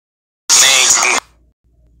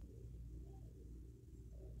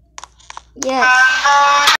Yes.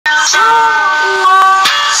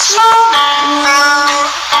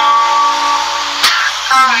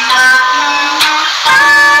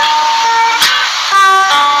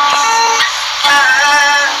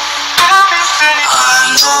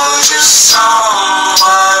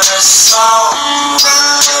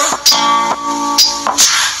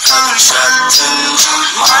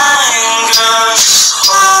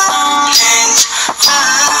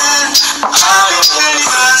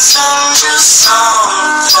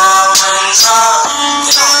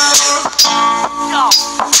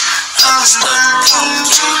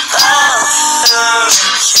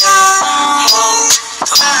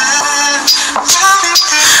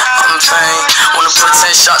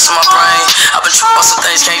 Shots in my brain. I've been tripping about some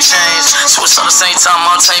things can't change. Switch at the same time,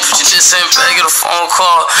 I'm taking put you just in bed, get a phone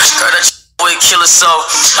call. Girl, that would kill herself.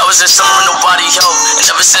 That was just something with nobody help. And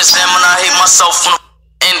ever since then, when I hate myself, when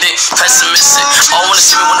end it, pessimistic. All wanna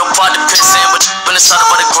see me with nobody pissing. But been inside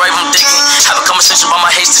by the grave, I'm digging. Have a conversation about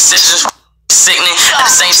my hasty decisions. Sickening. At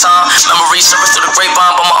the same time, memories surface through the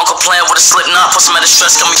grapevine. But my uncle playing with a slip knot. Put some of the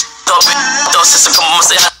stress, got me up. Though since a couple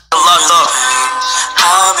months, they had locked up.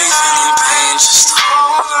 I'll be feeling pain, just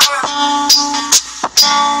hold on.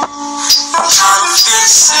 I'm trying to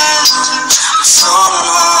fix it for so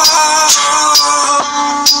long.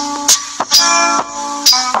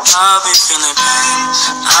 I'll be feeling pain,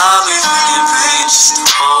 I'll be feeling pain, just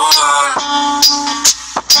hold on.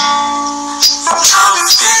 I'm trying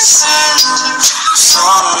to fix it for so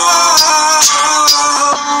long.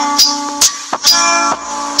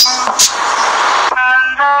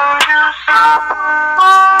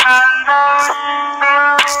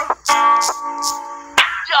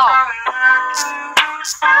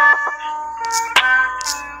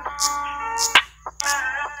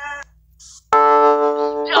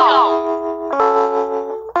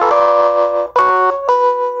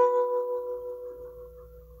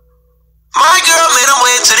 My girl made her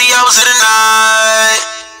way to the hours of the night.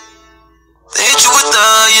 They hit you with the,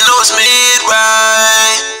 you know it's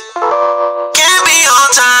mid-ride. Can't be on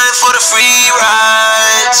time for the free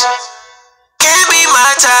rides. Can't be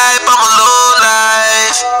my type, I'm a low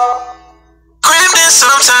life. Crammed in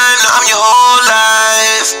sometime, now I'm your whole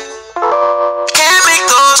life. Can't make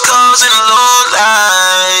those calls in a low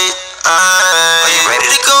light. Are you ready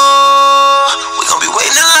to go? We gon' be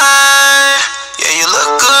waiting in line. Yeah, you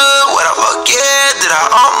look good. What I forget? Did I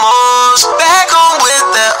almost? Back home with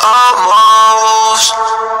that almost.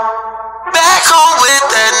 Back home with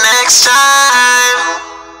that next time.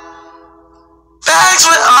 Bags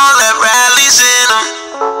with all that rallies in them.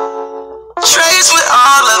 Trays with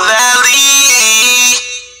all the valley.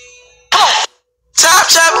 Top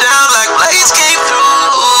chop down like blades came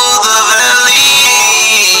through the valley.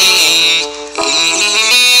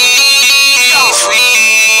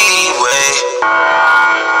 Freeway.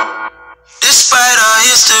 Despite our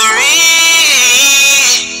history,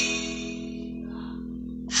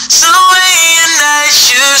 somewhere in night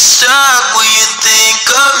you're stuck. Will you think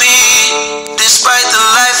of me? Despite the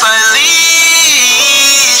life I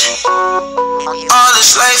lead, all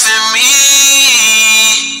this life in me.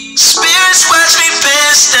 Spirits watch me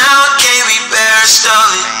pants down, can't be embarrassed of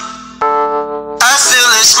it. I feel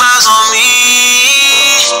it smiles on me,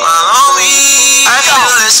 smile on me. I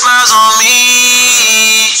feel it smiles on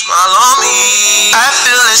me, smile on me. I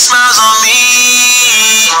feel it smiles on me,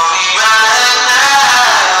 right now.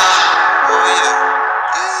 Oh yeah.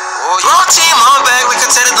 Wrong team on back, we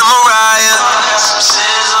contended the Mariah.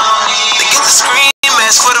 They get the scream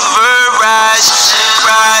mess for the verb rise.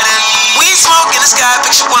 Riding, we smoke in the sky,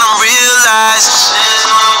 picture what I'm realizing.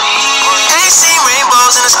 Ain't seen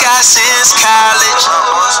rainbows in the sky since college.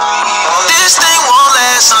 This thing won't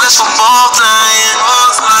last unless we're both flying.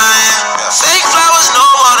 Fake flowers, no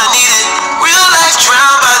water needed. Real life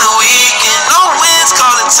drowned by the weekend. No winds,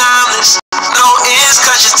 call it timeless. No ends,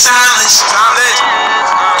 cause you're timeless.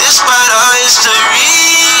 Despite our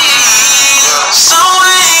history,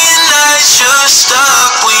 somewhere in night you're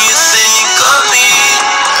stuck when you think of me.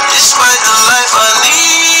 Despite the life I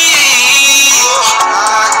lead,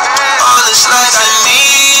 all this life in me.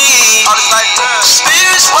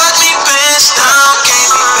 Spirits watch me pants down, can't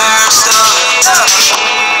be embarrassed of.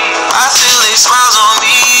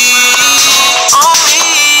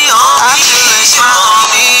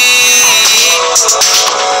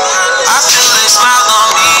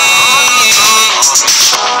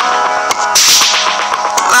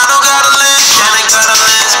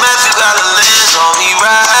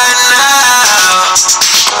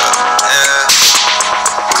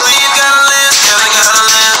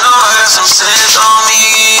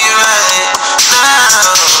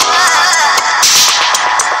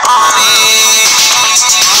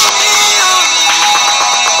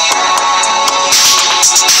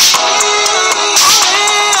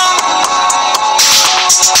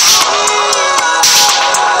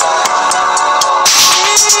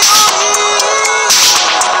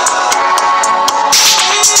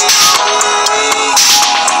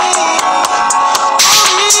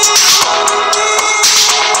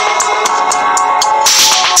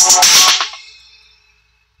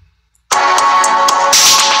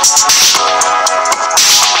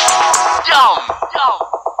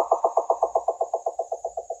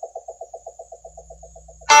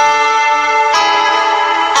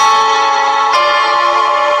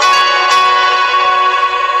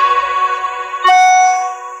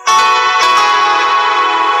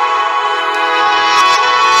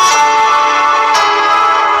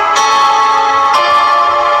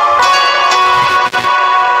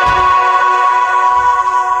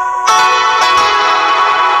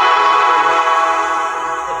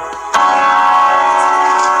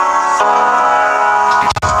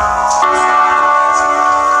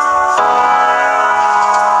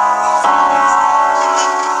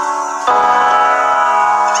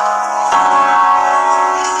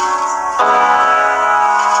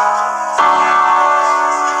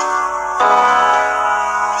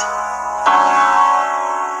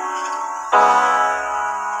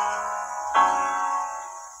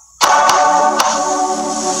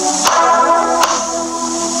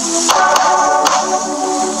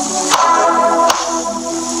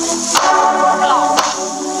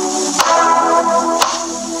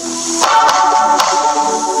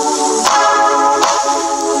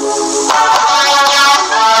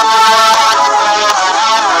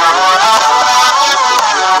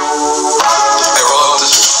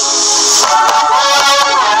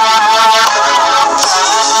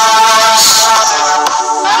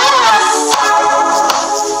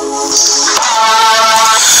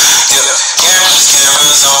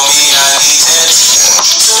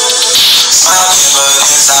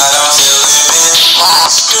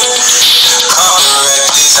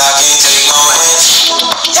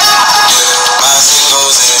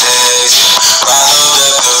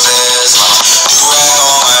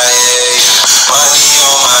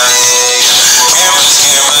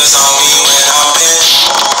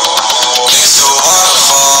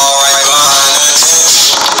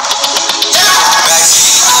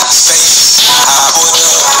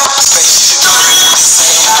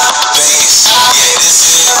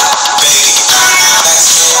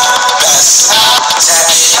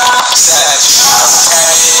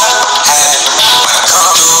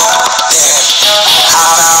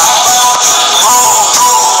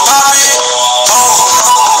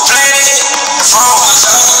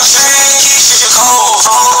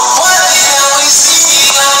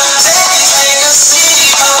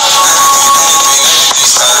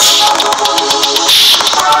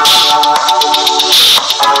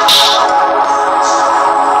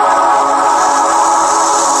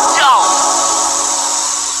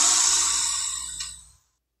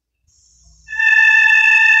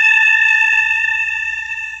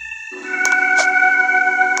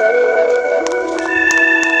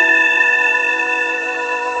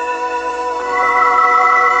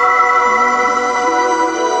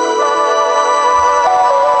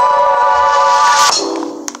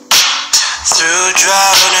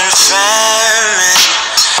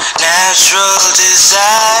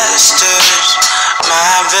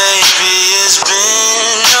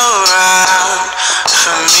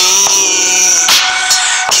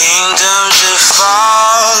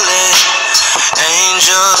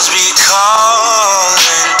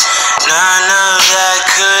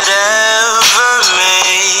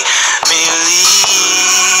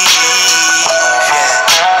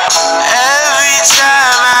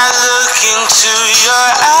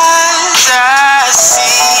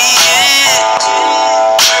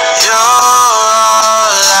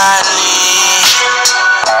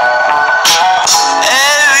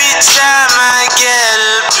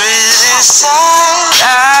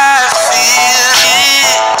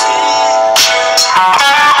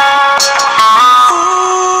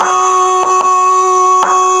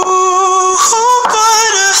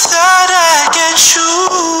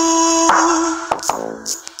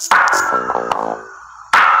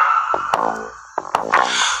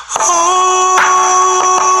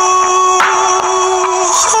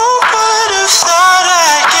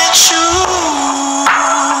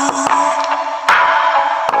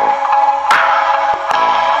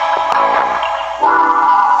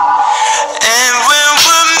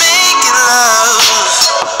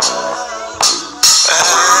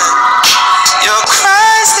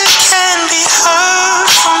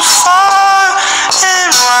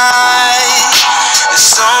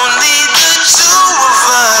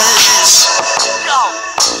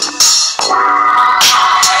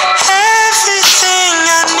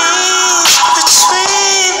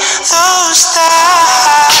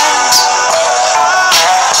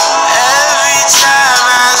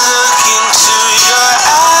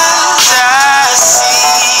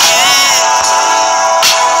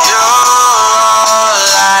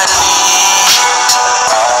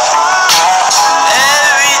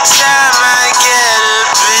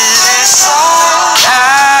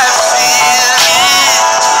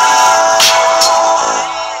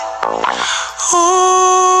 Ooh,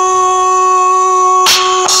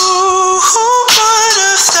 who would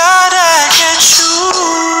have thought I'd get you?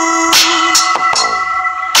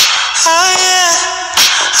 Oh yeah,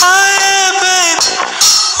 baby.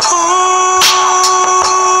 Ooh,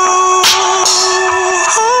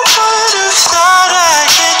 who would have thought I'd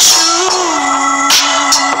get you?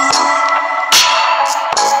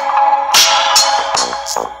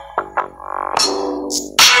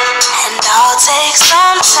 And I'll take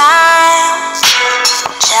some time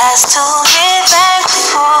just to hear